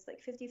was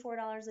like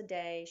 $54 a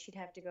day. She'd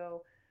have to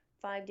go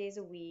 5 days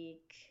a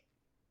week.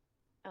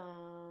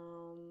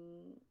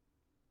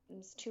 It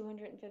was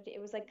 250.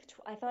 It was like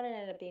I thought it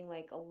ended up being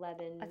like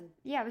 11.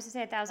 Yeah, I was to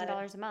say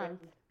 $1,000 a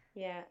month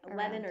Yeah,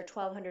 11 around. or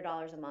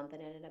 $1,200 a month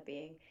it ended up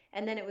being.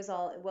 And then it was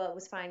all, well, it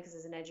was fine because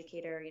as an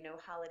educator,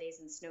 holidays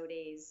and snow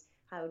days,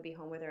 I would be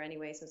home with her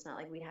anyway, so it's not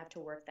like we'd have to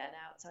work that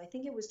out. So I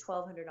think it was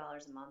 $1,200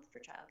 a month for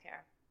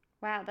childcare.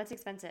 Wow, that's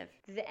expensive.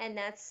 And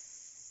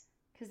that's,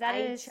 Because that I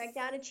is, checked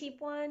out a cheap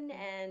one,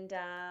 and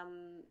I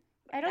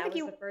don't that think was the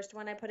you, first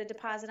one I put a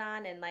deposit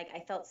on, and like I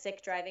felt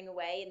sick driving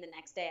away, and the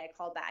next day I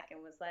called back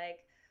and was like,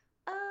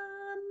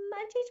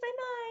 I've changed my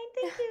mind,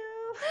 thank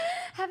you.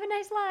 have a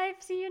nice life.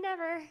 See you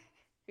never.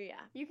 Yeah.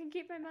 You can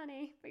keep my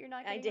money, but you're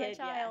not I getting my did,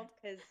 yeah, child.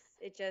 because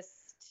it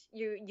just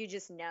you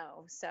just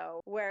know.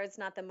 So where it's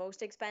not the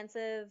most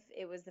expensive,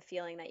 it was the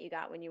feeling that you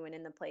got when you went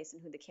in the place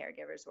and who the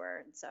caregivers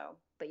were. And so,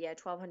 but yeah,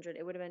 1,200.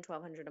 It would have been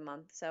 1,200 a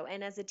month. So,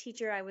 and as a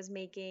teacher, I was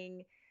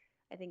making,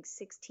 I think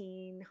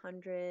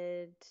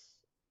 1,600.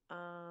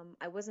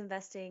 I was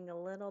investing a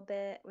little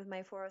bit with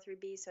my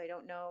 403b, so I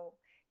don't know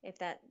if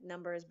that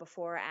number is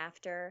before or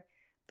after,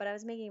 but I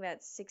was making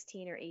about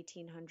 16 or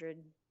 1,800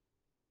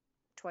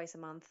 twice a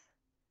month.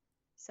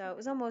 So it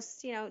was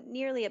almost,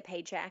 nearly a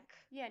paycheck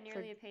Yeah, for,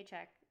 nearly a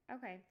paycheck.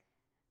 Okay.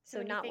 So so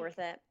when you not think, worth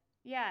it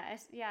yeah,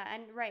 yeah,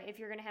 and right, if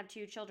you're going to have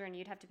two children,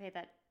 you'd have to pay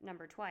that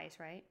number twice,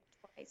 right?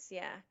 twice,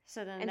 yeah.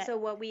 So then And that, so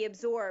what we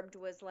absorbed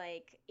was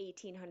like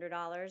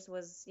 $1,800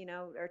 was,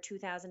 or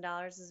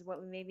 $2,000 is what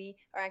we maybe,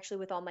 or actually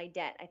with all my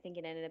debt, I think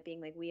it ended up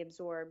being like we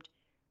absorbed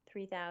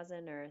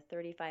 3,000 or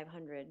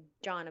 3,500.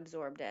 John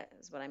absorbed it,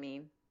 is what I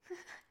mean.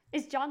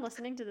 is John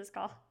listening to this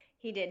call?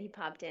 He did. He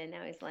popped in.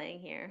 Now he's laying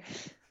here.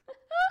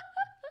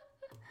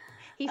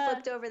 He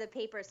flipped over the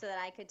paper so that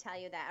I could tell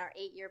you that our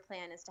 8-year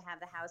plan is to have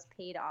the house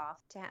paid off,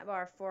 to have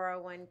our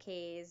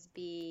 401ks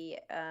be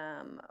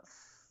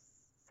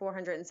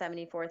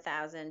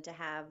 474,000, to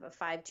have a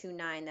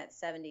 529 that's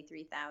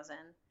 73,000.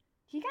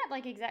 He got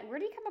like exact. Where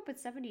did he come up with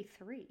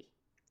 73?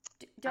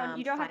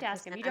 You don't have to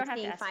ask him. You don't have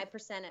to ask 5%.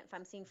 If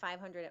I'm seeing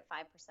 500 at 5%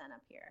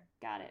 up here.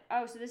 Got it.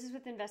 Oh, so this is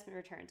with investment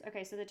returns.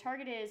 Okay, so the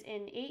target is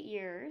in 8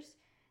 years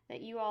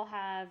that you all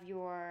have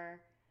your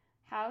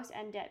house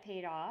and debt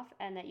paid off,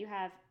 and that you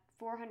have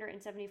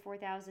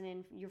 474,000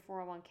 in your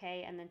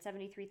 401k, and then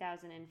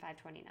 73,000 in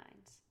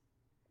 529s.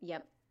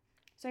 Yep.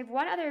 So I have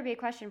one other big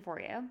question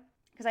for you,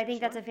 because I think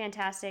that's a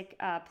fantastic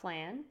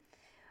plan.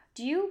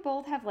 Do you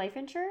both have life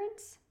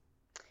insurance?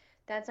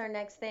 That's our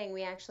next thing.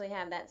 We actually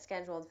have that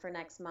scheduled for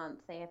next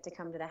month. They have to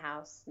come to the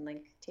house and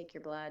like take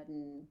your blood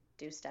and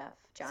do stuff.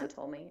 John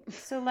told me.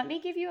 So let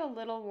me give you a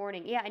little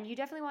warning. Yeah, and you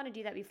definitely want to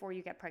do that before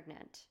you get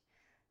pregnant.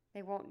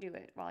 They won't do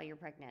it while you're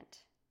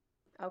pregnant.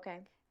 Okay.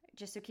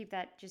 Just keep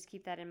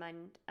that in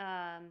mind.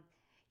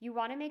 You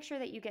want to make sure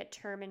that you get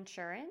term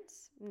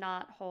insurance,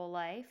 not whole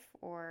life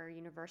or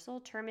universal.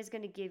 Term is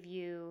going to give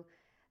you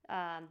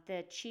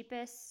the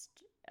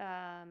cheapest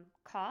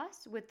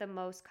cost with the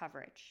most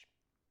coverage.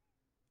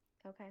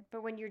 Okay.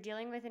 But when you're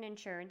dealing with an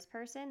insurance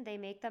person, they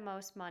make the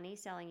most money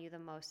selling you the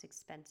most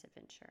expensive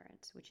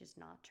insurance, which is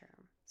not term.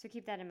 So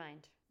keep that in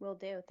mind. Will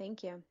do.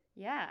 Thank you.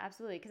 Yeah,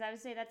 absolutely. Because I would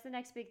say that's the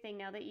next big thing.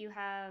 Now that you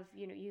have,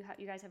 you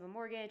guys have a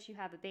mortgage, you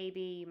have a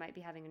baby, you might be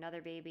having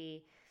another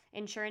baby.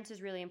 Insurance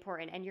is really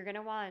important, and you're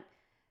gonna want.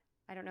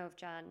 I don't know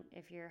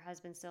if your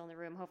husband's still in the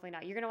room. Hopefully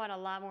not. You're gonna want a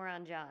lot more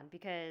on John,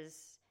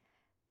 because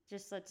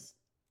just let's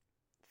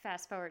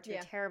fast forward to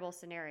a terrible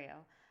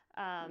scenario.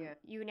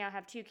 You now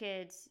have 2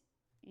 kids.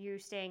 You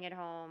staying at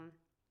home,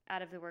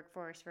 out of the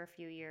workforce for a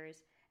few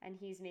years, and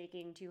he's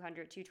making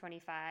 200,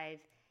 225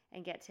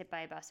 and gets hit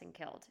by a bus and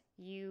killed.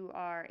 You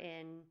are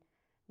in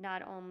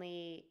not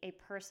only a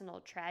personal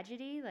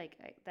tragedy, like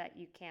that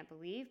you can't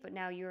believe, but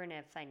now you're in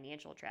a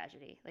financial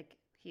tragedy, like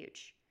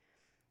huge.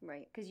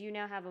 Right. Because you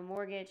now have a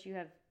mortgage, you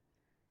have,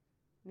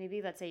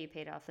 maybe let's say you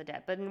paid off the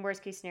debt, but in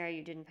worst case scenario,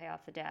 you didn't pay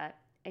off the debt,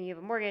 and you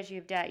have a mortgage, you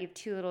have debt, you have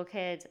 2 little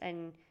kids,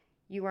 and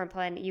you weren't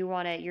planning,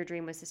 your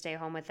dream was to stay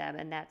home with them,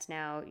 and that's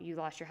now, you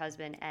lost your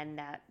husband, and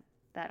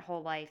that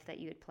whole life that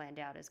you had planned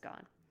out is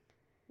gone.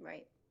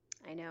 Right.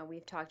 I know.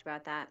 We've talked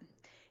about that.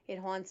 It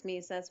haunts me,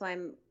 so that's why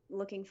I'm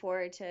looking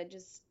forward to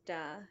just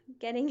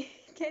getting him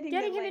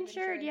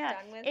insured done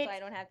with, so I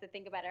don't have to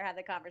think about it or have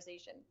the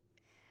conversation.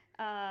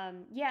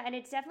 Yeah, and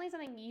it's definitely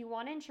something you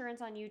want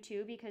insurance on you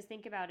too, because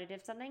think about it.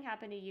 If something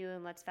happened to you,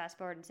 and let's fast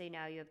forward and say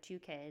now you have 2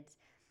 kids,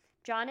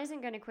 John isn't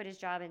going to quit his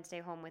job and stay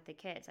home with the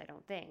kids, I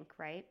don't think,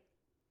 right?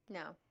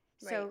 No.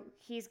 So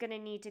he's going to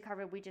need to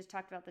cover, we just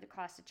talked about the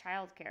cost of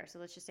childcare. So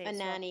let's just say a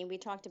nanny. We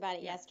talked about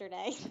it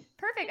yesterday.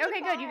 Perfect.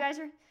 Okay, good. You guys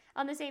are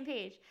on the same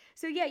page.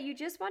 So yeah, you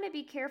just want to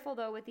be careful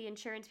though with the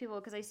insurance people,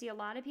 because I see a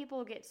lot of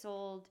people get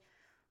sold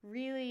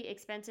really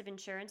expensive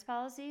insurance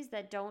policies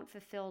that don't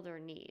fulfill their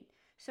need.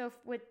 So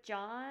with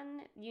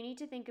John, you need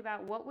to think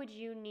about what would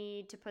you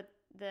need to put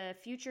the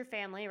future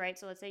family, right?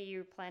 So let's say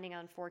you're planning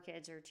on 4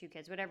 kids or 2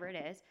 kids, whatever it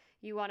is.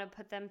 You want to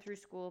put them through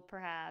school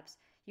perhaps.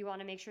 You want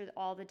to make sure that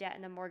all the debt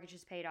and the mortgage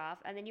is paid off.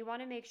 And then you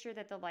want to make sure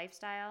that the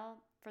lifestyle,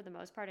 for the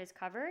most part, is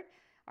covered.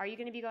 Are you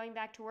going to be going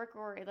back to work?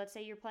 Or let's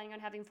say you're planning on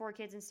having 4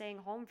 kids and staying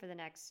home for the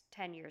next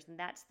 10 years. And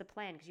that's the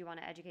plan, because you want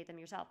to educate them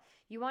yourself.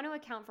 You want to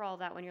account for all of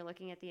that when you're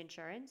looking at the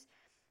insurance.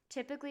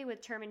 Typically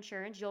with term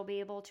insurance, you'll be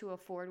able to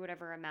afford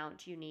whatever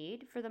amount you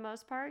need for the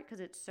most part, because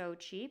it's so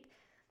cheap.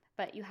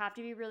 But you have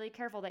to be really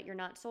careful that you're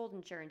not sold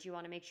insurance. You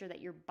want to make sure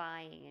that you're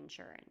buying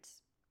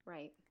insurance.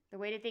 Right. The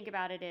way to think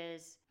about it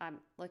is, I'm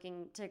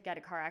looking to get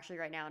a car actually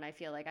right now, and I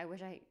feel like I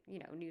wish I,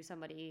 knew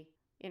somebody,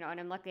 and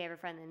I'm lucky I have a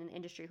friend in the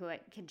industry who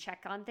can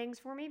check on things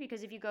for me,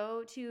 because if you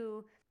go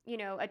to,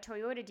 a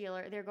Toyota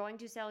dealer, they're going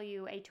to sell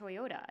you a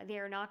Toyota. They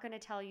are not going to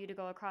tell you to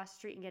go across the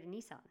street and get a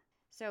Nissan.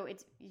 So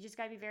you just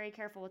got to be very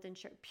careful with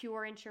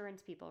pure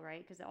insurance people,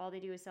 right? Because all they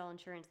do is sell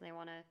insurance, and they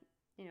want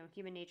to,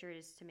 human nature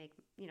is to make,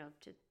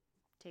 to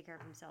take care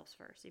of themselves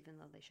first, even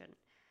though they shouldn't.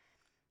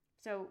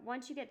 So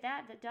once you get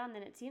that done,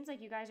 then it seems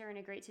like you guys are in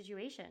a great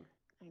situation.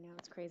 I know,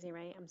 it's crazy,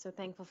 right? I'm so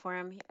thankful for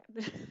him.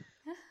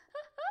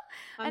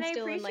 And I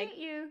appreciate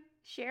you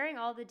sharing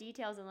all the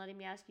details and letting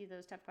me ask you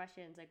those tough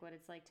questions, like what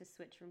it's like to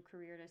switch from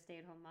career to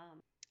stay-at-home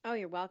mom. Oh,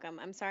 you're welcome.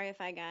 I'm sorry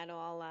if I got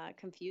all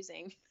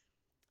confusing.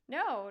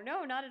 No,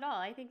 not at all.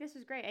 I think this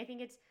was great. I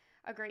think it's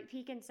a great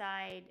peek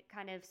inside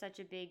kind of such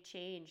a big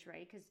change,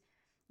 right? Because,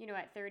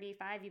 at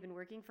 35, you've been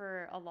working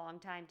for a long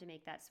time to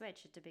make that switch.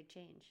 It's a big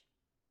change.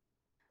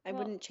 I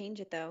wouldn't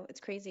change it though. It's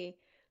crazy.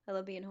 I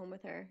love being home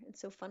with her.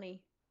 It's so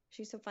funny.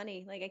 She's so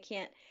funny. Like I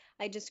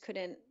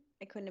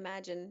couldn't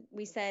imagine.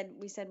 We said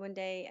one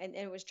day, and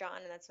it was John,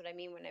 and that's what I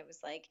mean when it was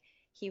like,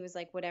 he was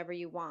like, whatever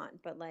you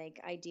want, but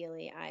like,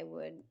 ideally I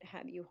would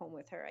have you home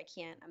with her. I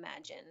can't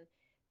imagine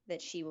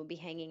that she will be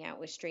hanging out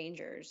with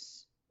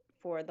strangers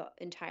for the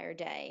entire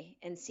day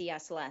and see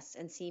us less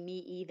and see me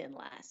even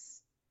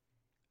less.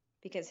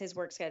 because his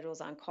work schedule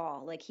is on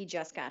call. Like he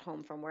just got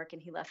home from work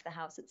and he left the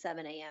house at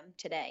 7 a.m.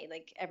 today.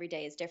 Like every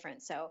day is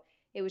different. So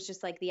it was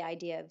just like the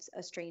idea of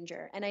a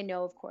stranger. And I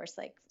know, of course,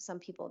 like some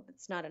people,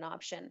 it's not an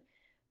option,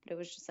 but it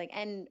was just like,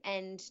 and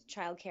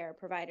childcare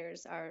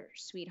providers are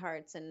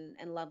sweethearts and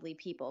lovely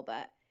people,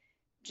 but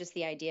just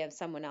the idea of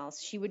someone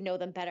else, she would know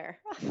them better.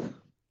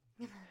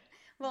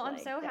 Well, I'm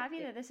so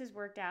happy that this has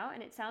worked out,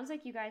 and it sounds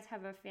like you guys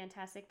have a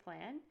fantastic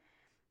plan.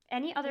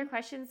 Any other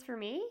questions for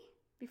me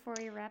before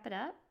we wrap it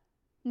up?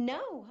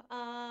 No.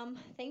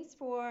 Thanks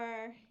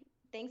for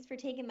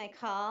taking my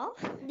call.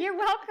 You're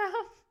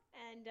welcome.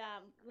 And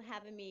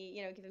having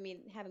me,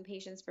 having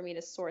patience for me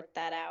to sort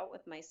that out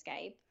with my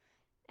Skype.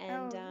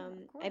 And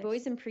I've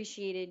always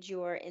appreciated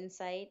your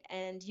insight.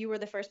 And you were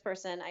the first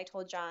person I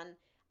told John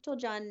 2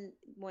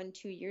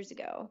 years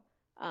ago.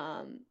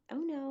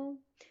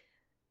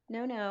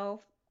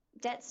 No,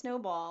 Debt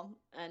Snowball.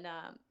 And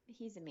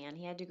he's a man.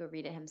 He had to go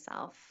read it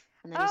himself.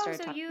 And then he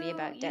started talking to me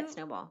about Debt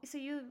Snowball. So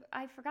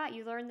I forgot,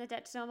 you learned the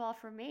Debt Snowball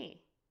from me.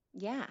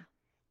 Yeah.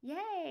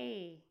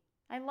 Yay.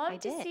 I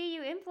love to see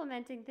you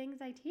implementing things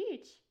I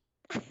teach.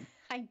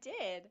 I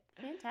did.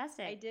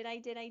 Fantastic. I did. I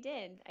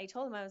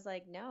told him, I was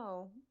like,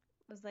 no.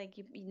 I was like,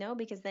 no,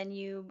 because then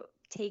you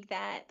take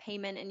that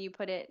payment and you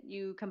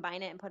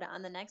combine it and put it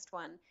on the next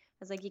one. I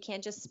was like, you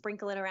can't just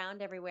sprinkle it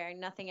around everywhere and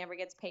nothing ever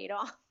gets paid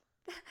off.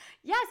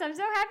 Yes, I'm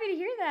so happy to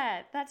hear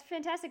that. That's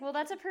fantastic. Well,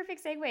 that's a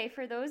perfect segue.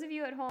 For those of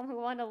you at home who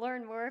want to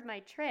learn more of my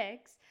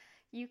tricks,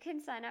 you can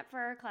sign up for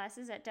our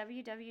classes at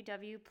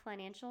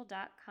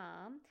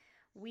www.planancial.com.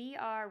 We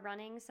are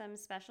running some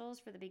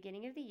specials for the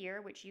beginning of the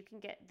year, which you can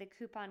get the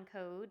coupon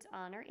codes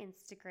on our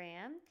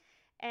Instagram.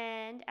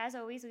 And as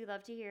always, we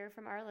love to hear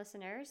from our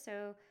listeners.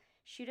 So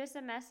shoot us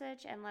a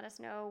message and let us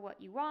know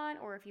what you want,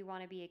 or if you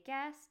want to be a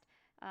guest,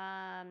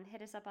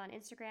 hit us up on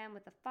Instagram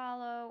with a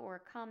follow or a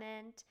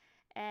comment.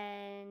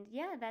 And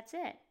yeah, that's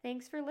it.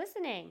 Thanks for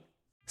listening.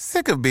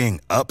 Sick of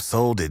being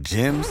upsold at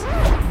gyms?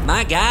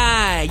 My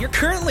guy, you're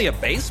currently a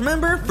base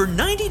member? For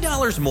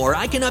 $90 more,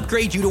 I can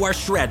upgrade you to our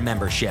Shred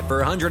membership.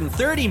 For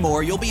 $130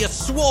 more, you'll be a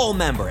Swole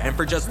member. And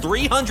for just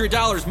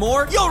 $300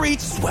 more, you'll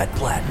reach Sweat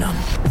Platinum.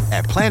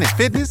 At Planet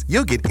Fitness,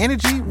 you'll get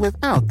energy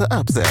without the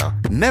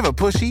upsell. Never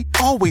pushy,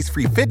 always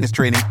free fitness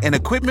training and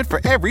equipment for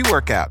every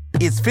workout.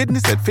 It's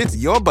fitness that fits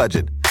your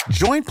budget.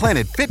 Join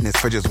Planet Fitness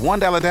for just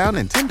 $1 down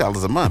and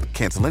 $10 a month.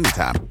 Cancel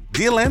anytime.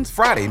 Deal ends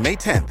Friday, May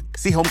 10th.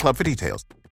 See Home Club for details.